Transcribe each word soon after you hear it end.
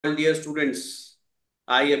all dear students.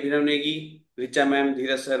 I, Abhinav Negi, Richa ma'am,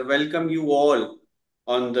 Dheeraj sir, welcome you all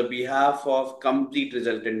on the behalf of complete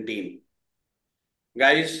resultant team.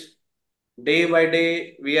 Guys, day by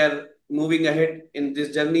day we are moving ahead in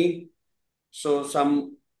this journey. So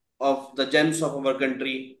some of the gems of our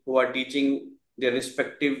country who are teaching their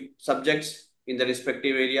respective subjects in the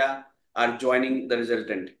respective area are joining the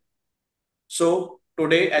resultant. So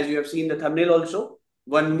today, as you have seen the thumbnail also,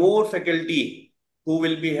 one more faculty who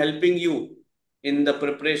will be helping you in the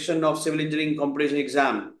preparation of civil engineering competition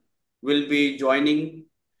exam will be joining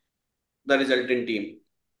the resultant team.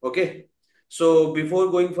 Okay. So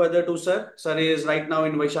before going further to sir is right now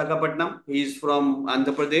in Vaishakhapatnam. He is from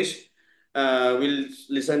Andhra Pradesh. We'll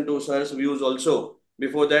listen to sir's views also.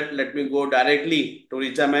 Before that, let me go directly to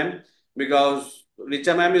Richa ma'am because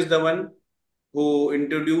Richa ma'am is the one who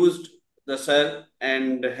introduced the sir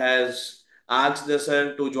and has asked the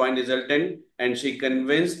sir to join resultant, and she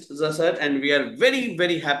convinced the sir, and we are very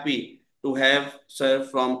very happy to have sir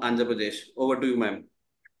from Andhra Pradesh. Over to you, ma'am.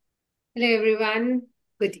 Hello, everyone.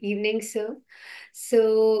 Good evening, sir.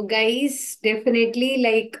 So, guys, definitely,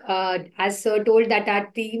 as sir told, that our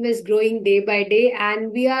team is growing day by day,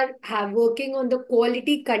 and we are have working on the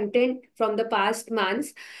quality content from the past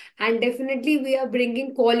months, and definitely we are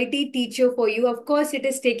bringing quality teacher for you. Of course, it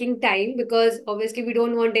is taking time because obviously we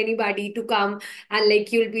don't want anybody to come and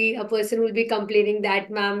like you'll be a person will be complaining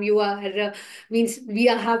that, ma'am, you are means we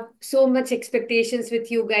have so much expectations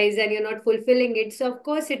with you guys and you're not fulfilling it. So of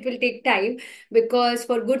course it will take time because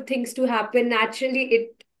for good things to happen naturally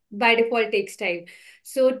it by default takes time.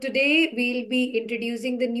 So today we'll be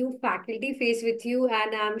introducing the new faculty face with you,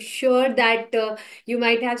 and I'm sure that you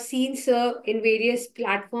might have seen sir in various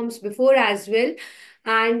platforms before as well,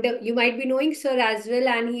 and you might be knowing sir as well,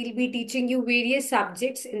 and he'll be teaching you various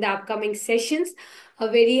subjects in the upcoming sessions. A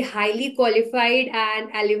very highly qualified and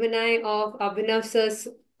alumni of Abhinav sir's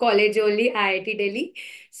college only, IIT Delhi.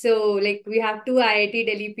 So, like, we have two IIT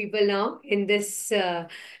Delhi people now in this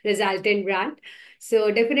resultant brand.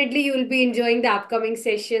 So, definitely you will be enjoying the upcoming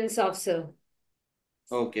sessions of sir.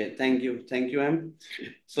 Okay, thank you, ma'am.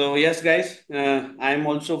 So yes, guys, I am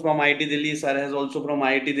also from IIT Delhi. Sir has also from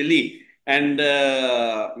IIT Delhi, and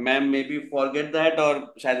ma'am maybe forget that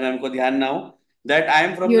or शायद ma'am को ध्यान ना हो that I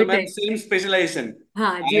am from the ma'am Geotech. same specialization.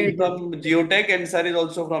 हाँ, I am geotech. from geotech, and sir is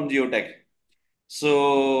also from geotech.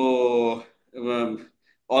 So,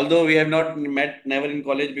 although we have not met never in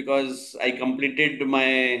college because I completed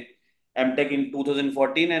my MTech in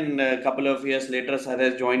 2014, and a couple of years later, sir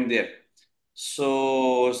has joined there.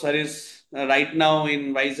 So, sir is right now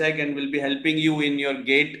in Vizag and will be helping you in your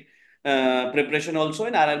gate preparation also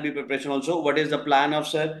and RRB preparation also. What is the plan of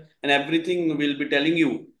sir and everything will be telling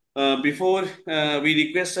you. Before we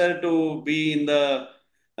request sir to be in the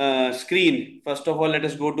screen, first of all, let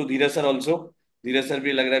us go to Dheeraj sir also. Dheeraj sir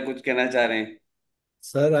भी लग रहा है कुछ कहना चाह रहे हैं.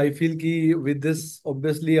 Sir, I feel ki with this,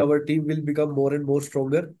 obviously our team will become more and more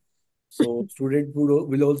stronger. So student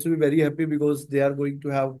will also be very happy because they are going to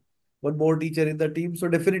have one more teacher in the team. So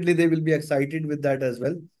definitely they will be excited with that as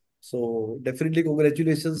well. So definitely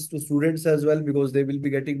congratulations to students as well because they will be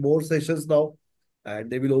getting more sessions now and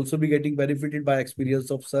they will also be getting benefited by experience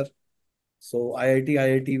of sir. So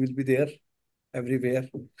IIT will be there everywhere.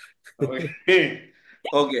 Okay.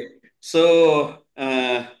 Okay. So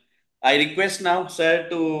I request now sir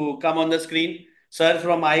to come on the screen. Sir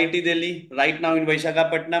from IIT Delhi, right now in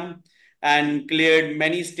Vaishakhapatnam, and cleared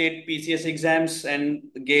many state PCS exams and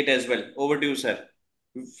GATE as well. Over to you, sir.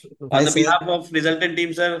 On Hi, the sir. behalf of resultant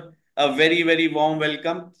team, sir, a very, very warm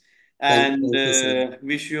welcome and Thank you, sir.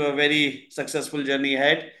 wish you a very successful journey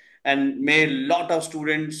ahead. And may a lot of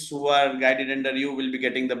students who are guided under you will be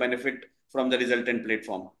getting the benefit from the resultant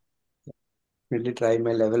platform. Really try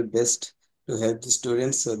my level best to help the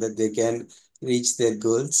students so that they can reach their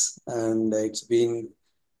goals. And I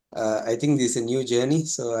think this is a new journey,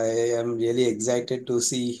 so I am really excited to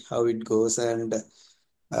see how it goes. And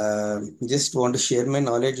just want to share my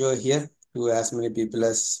knowledge over here to as many people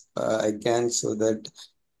as I can, so that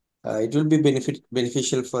it will be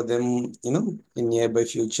beneficial for them, in nearby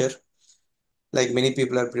future. Like many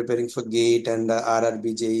people are preparing for GATE and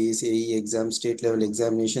RRB, JEE, AE exam, state level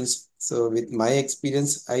examinations. So with my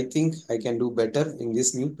experience, I think I can do better in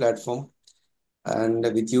this new platform. And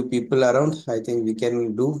with you people around, I think we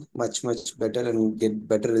can do much, much better and get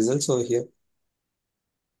better results over here.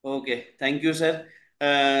 Okay, thank you, sir.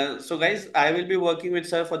 So, guys, I will be working with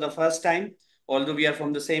sir for the first time, although we are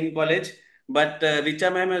from the same college. But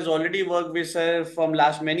Richa ma'am has already worked with sir from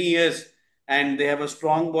last many years, and they have a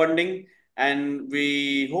strong bonding. And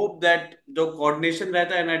we hope that जो coordination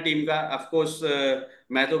रहता है ना team का, of course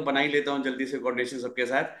मैं तो बना ही लेता हूँ जल्दी से कोऑर्डिनेशन सबके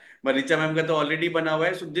साथ, but रिचा मैम का तो ऑलरेडी बना हुआ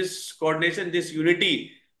है. So this coordination, this unity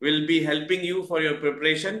will be helping you for your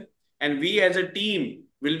preparation, and we as a team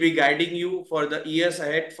will be guiding you for the years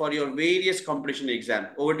ahead for your various competition exam.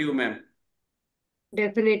 Over to you, ma'am.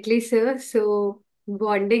 Definitely, sir. So,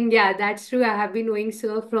 bonding, yeah, that's true. I have been knowing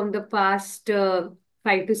sir from the past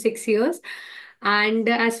 5 to 6 years. And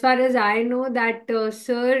as far as I know, that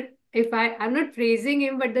sir, if I'm not praising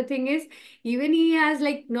him, but the thing is, even he has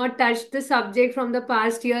like not touched the subject from the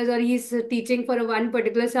past years, or he's teaching for a one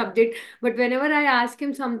particular subject. But whenever I ask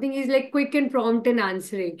him something, he's like quick and prompt in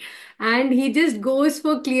answering, and he just goes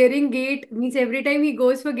for clearing gate. Means every time he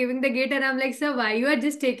goes for giving the gate, and I'm like, sir, why you are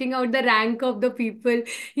just taking out the rank of the people?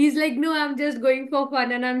 He's like, no, I'm just going for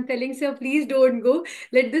fun. And I'm telling, sir, please don't go,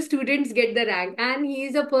 let the students get the rank. And he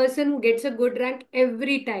is a person who gets a good rank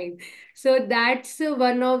every time. So that's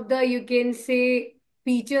one of the, you can say,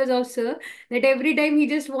 features of sir, that every time he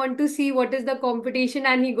just want to see what is the competition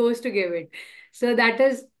and he goes to give it. So that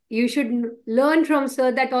is, you should learn from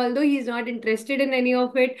sir, that although he's not interested in any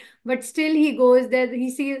of it, but still he goes there. He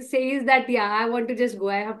says that, yeah, I want to just go.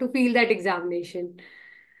 I have to feel that examination.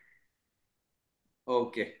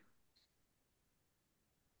 Okay.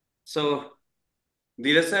 So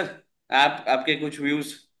Dheeraj sir, आप आपके कुछ views.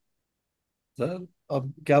 Sir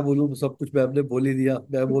अब क्या बोलूँ, सब कुछ ma'am ने बोल ही दिया,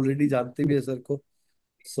 मैम ऑलरेडी जानते भी है सर को.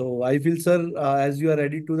 So I feel, sir, as you are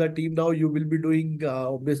added to the team now, you will be doing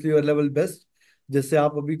obviously your level best. जैसे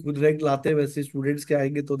आप अभी खुद रैंक लाते हैं वैसे स्टूडेंट्स के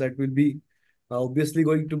आएंगे, तो that will be obviously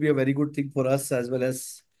going to be a very good thing for us as well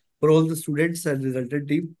as for all the students and resultant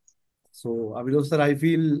team. So Abhinav sir, I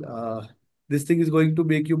feel this thing is going to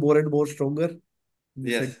make you more and more stronger in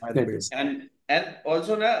this Yes. entire Definitely. phase. And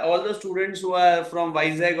also na, all the students who are from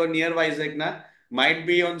Vizag or near Vizag na, might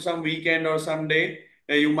be on some weekend or some day,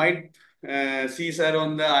 you might see sir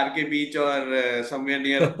on the RK beach or somewhere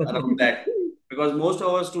near around that, because most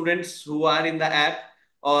of our students who are in the app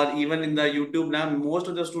or even in the YouTube now, most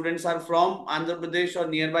of the students are from Andhra Pradesh or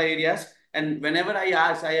nearby areas. And whenever I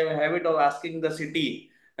ask, I have a habit of asking the city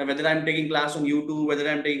whether I'm taking class on YouTube, whether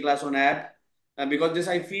I'm taking class on app, because this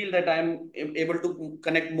I feel that I'm able to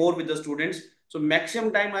connect more with the students. So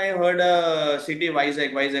maximum time I heard a city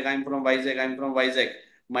Vizag, Vizag. I'm from Vizag. I'm from Vizag.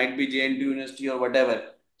 Might be JNT University or whatever.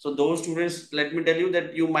 So those students, let me tell you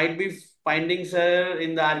that you might be finding sir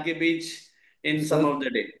in the RK beach in some Sir, of the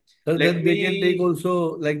day. sir, Let then they can take me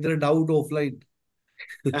also like their doubt offline.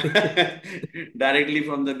 directly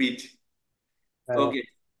from the beach. Uh, Okay.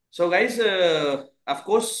 So guys, of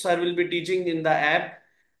course, sir will be teaching in the app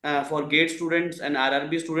for GATE students and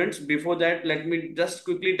RRB students. Before that, let me just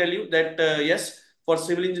quickly tell you that yes, for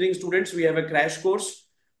civil engineering students, we have a crash course.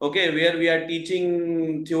 Okay, where we are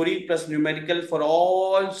teaching theory plus numerical for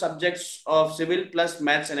all subjects of civil plus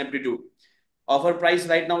maths and aptitude. Offer price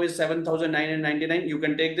right now is 7,999. You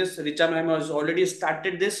can take this. Richa ma'am has already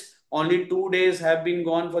started this. Only 2 days have been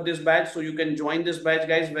gone for this batch, so you can join this batch,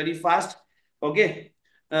 guys, very fast. Okay.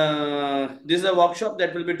 This is a workshop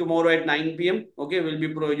that will be tomorrow at 9 p.m. Okay, will be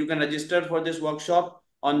you can register for this workshop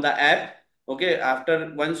on the app. Okay,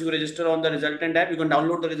 after once you register on the Resultant app, you can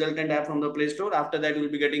download the Resultant app from the Play Store. After that, you will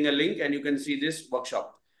be getting a link and you can see this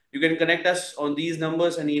workshop. You can connect us on these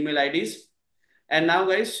numbers and email IDs. And now,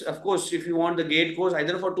 guys, of course, if you want the GATE course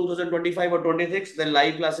either for 2025 or 26, then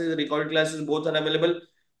live classes, recorded classes, both are available.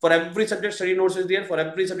 For every subject, study notes is there. For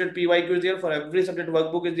every subject, PYQ is there. For every subject,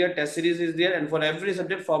 workbook is there. Test series is there. And for every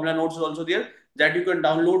subject, formula notes is also there that you can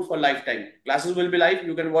download for lifetime. Classes will be live.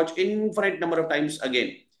 You can watch infinite number of times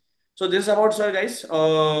again. So this is about sir, guys.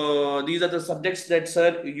 These are the subjects that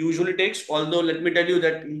sir usually takes. Although let me tell you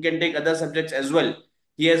that he can take other subjects as well.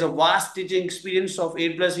 He has a vast teaching experience of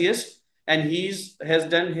 8+ years, and he's has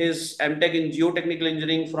done his MTech in geotechnical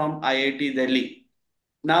engineering from IIT Delhi.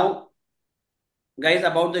 Now, guys,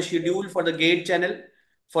 about the schedule for the GATE channel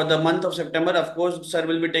for the month of September. Of course, sir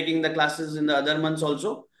will be taking the classes in the other months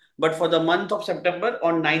also. But for the month of September,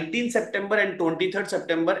 on 19th September and 23rd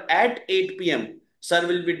September at 8 p.m., sir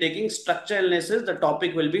will be taking structural analysis. The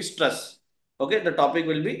topic will be stress. Okay, the topic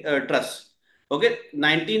will be trust. Okay,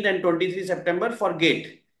 19th and 23rd September for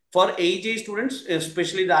GATE. For AJ students,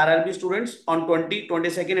 especially the RRB students, on 20,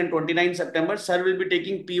 22nd and 29th September, sir will be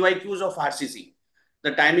taking PYQs of RCC.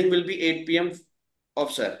 The timing will be 8 p.m.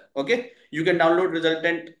 of sir. Okay, you can download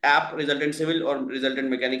Resultant app, Resultant Civil or Resultant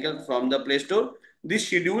Mechanical from the Play Store. This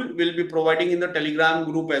schedule will be providing in the Telegram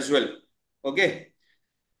group as well. Okay.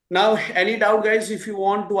 Now, any doubt, guys? If you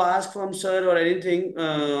want to ask from sir or anything,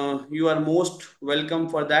 you are most welcome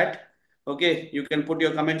for that. Okay, you can put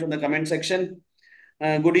your comments on the comment section.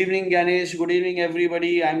 Good evening, Ganesh. Good evening,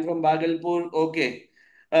 everybody. I'm from Bhagalpur. Okay.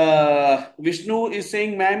 Vishnu is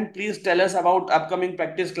saying, ma'am, please tell us about upcoming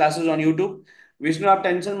practice classes on YouTube. Vishnu आप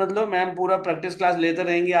tension मत लो ma'am पूरा practice class लेते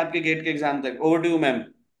रहेंगे आपके gate के exam तक over to you ma'am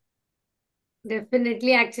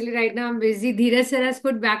Definitely, actually, right now I'm busy. Dheeraj sir has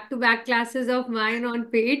put back-to-back classes of mine on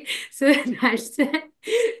paid, so that's why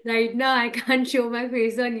right now I can't show my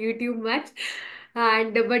face on YouTube much.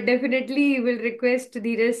 And but definitely will request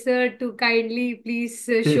Dheeraj sir to kindly please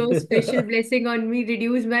show special blessing on me,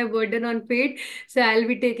 reduce my burden on paid. So I'll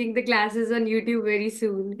be taking the classes on YouTube very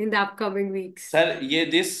soon in the upcoming weeks. Sir ये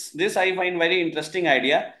this I find very interesting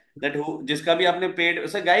idea that जिसका भी आपने paid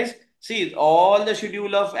sir guys see all the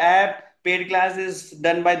schedule of app paid class is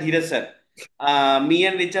done by Dheeraj sir me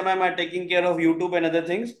and Richa ma'am are taking care of YouTube and other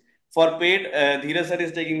things for paid Dheeraj sir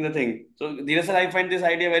is taking the thing so Dheeraj sir I find this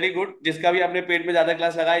idea very good जिसका भी आपने paid में ज्यादा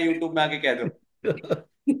class लगाया YouTube में आके कह दो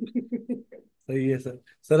सही है सर।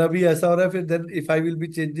 सर अभी ऐसा हो रहा है फिर then if I will be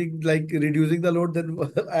changing like reducing the load then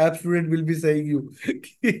app student will be saying you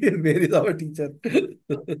where is our teacher.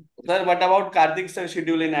 Sir what about Kartik sir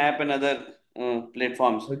schedule in app and other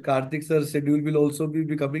platforms Karthik sir schedule will also be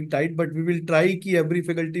becoming tight, but we will try ki every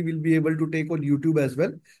faculty will be able to take on YouTube as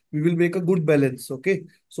well. We will make a good balance. Okay.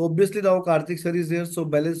 So obviously now Karthik sir is there, so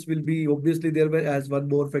balance will be obviously there as one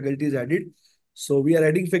more faculty is added. So we are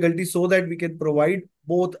adding faculty so that we can provide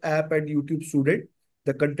both app and YouTube student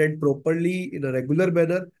the content properly in a regular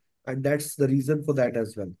manner, and that's the reason for that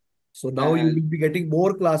as well. So now you will be getting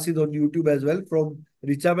more classes on YouTube as well from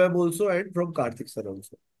Richa ma'am also and from Karthik sir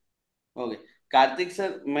also. Okay. Karthik sir,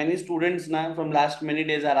 many students now from last many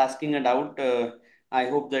days are asking a doubt. I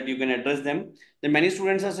hope that you can address them. The many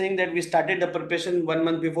students are saying that we started the preparation 1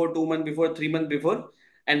 month before, 2 months before, 3 months before,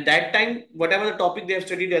 and that time, whatever the topic they have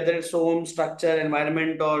studied, whether it's home, structure,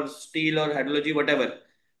 environment, or steel or hydrology, whatever,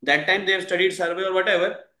 that time they have studied survey or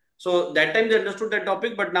whatever. So that time they understood that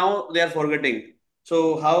topic, but now they are forgetting. So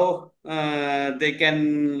how they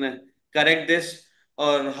can correct this?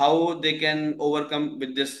 Or how they can overcome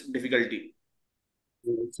with this difficulty.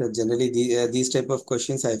 So generally, these type of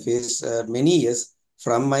questions I faced many years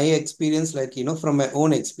from my experience, like from my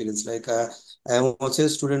own experience. Like I am also a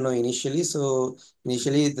student now initially, so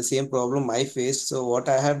initially the same problem I faced. So what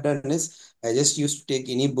I have done is I just used to take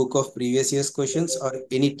any book of previous year's questions or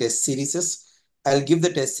any test series. I'll give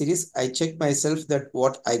the test series. I check myself that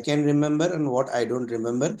what I can remember and what I don't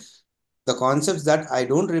remember. The concepts that I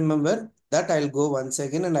don't remember, that I'll go once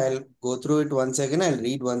again and I'll go through it once again. I'll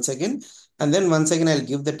read once again, and then once again I'll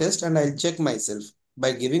give the test and I'll check myself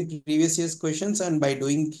by giving previous year's questions and by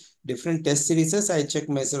doing different test series. I check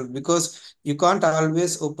myself because you can't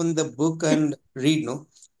always open the book and read. No,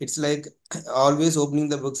 it's like always opening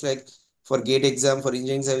the books, like for gate exam, for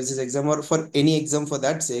engineering services exam, or for any exam for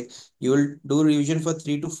that sake, you will do revision for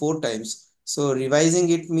 3 to 4 times. So revising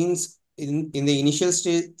it means in the initial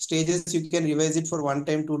stages you can revise it for 1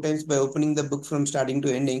 time 2 times by opening the book from starting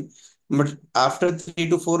to ending, but after 3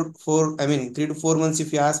 to 4 months,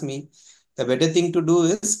 if you ask me, the better thing to do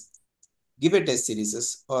is give a test series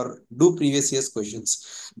or do previous year's questions,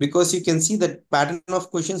 because you can see that pattern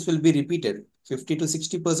of questions will be repeated. 50 to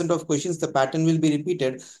 60% of questions, the pattern will be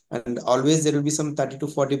repeated, and always there will be some 30 to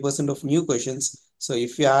 40% of new questions. So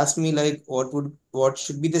if you ask me, like what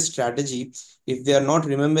should be the strategy if they are not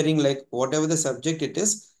remembering, like whatever the subject it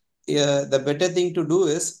is, the better thing to do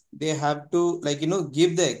is they have to, like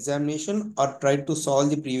give the examination or try to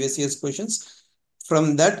solve the previous year's questions.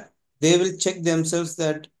 From that they will check themselves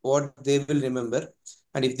that what they will remember,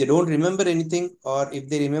 and if they don't remember anything or if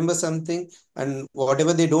they remember something and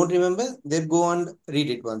whatever they don't remember, they go and read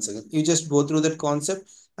it once again. You just go through that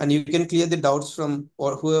concept and you can clear the doubts from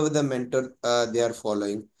or whoever the mentor they are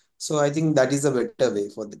following. So I think that is a better way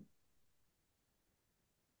for them.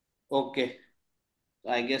 Okay,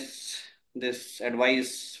 I guess this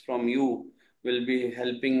advice from you will be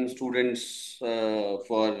helping students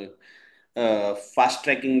for fast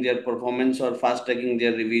tracking their performance or fast tracking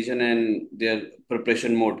their revision and their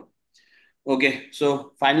preparation mode. Okay,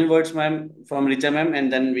 so final words, ma'am, from Richa ma'am,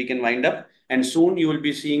 and then we can wind up. And soon you will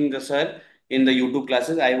be seeing the sir in the YouTube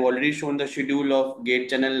classes. I've already shown the schedule of Gate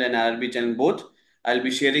channel and RB channel both. I'll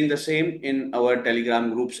be sharing the same in our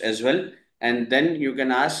Telegram groups as well. And then you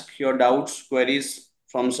can ask your doubts, queries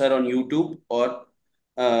from sir on YouTube or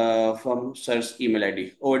from sir's email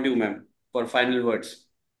ID. Over to you, ma'am, for final words.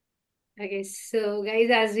 Okay, so guys,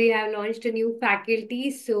 as we have launched a new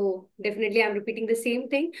faculty, so definitely I'm repeating the same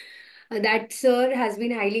thing. that sir has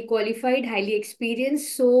been highly qualified, highly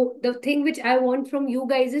experienced. So the thing which I want from you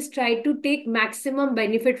guys is try to take maximum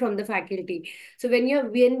benefit from the faculty. So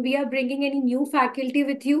when we are bringing any new faculty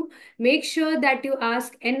with you, make sure that you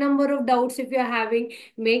ask n number of doubts if you are having.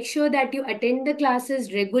 Make sure that you attend the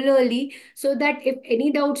classes regularly, so that if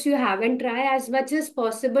any doubts you have, and try as much as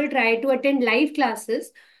possible, try to attend live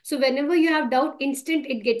classes. So whenever you have doubt, instant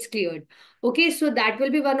it gets cleared. Okay, so that will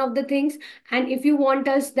be one of the things. And if you want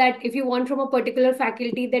us that, if you want from a particular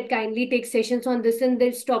faculty that kindly take sessions on this and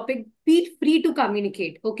this topic, feel free to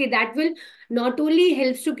communicate. Okay, that will not only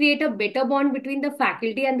helps to create a better bond between the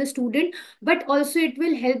faculty and the student, but also it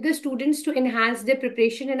will help the students to enhance their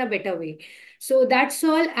preparation in a better way. So that's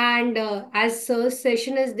all. And as sir's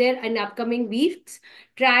session is there in upcoming weeks,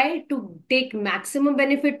 try to take maximum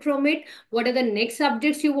benefit from it. What are the next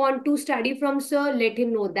subjects you want to study from sir? Let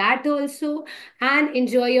him know that also, and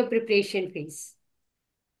enjoy your preparation phase.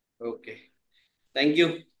 Okay. Thank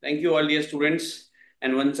you. Thank you, all dear students.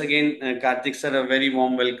 And once again, Kartik sir, a very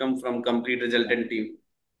warm welcome from Complete Resultant team.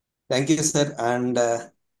 Thank you, sir. And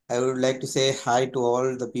I would like to say hi to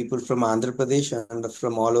all the people from Andhra Pradesh and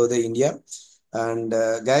from all over the India. And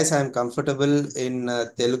guys, I'm comfortable in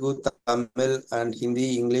Telugu, Tamil, and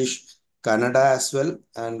Hindi, English, Kannada as well.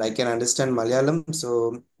 And I can understand Malayalam.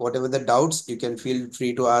 So whatever the doubts, you can feel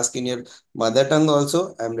free to ask in your mother tongue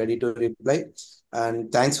also. I'm ready to reply. And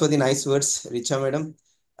thanks for the nice words, Richa madam.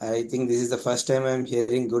 I think this is the first time I'm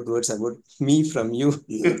hearing good words about me from you.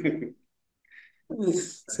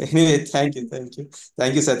 So anyway, thank you,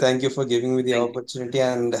 sir. Thank you for giving me the Thank you. opportunity,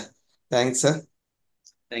 and thanks, sir.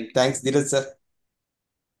 Thank you. Thanks, Dheeraj, sir.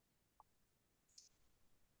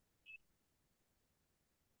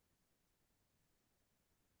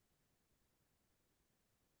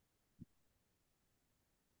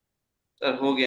 Sir, हो गया.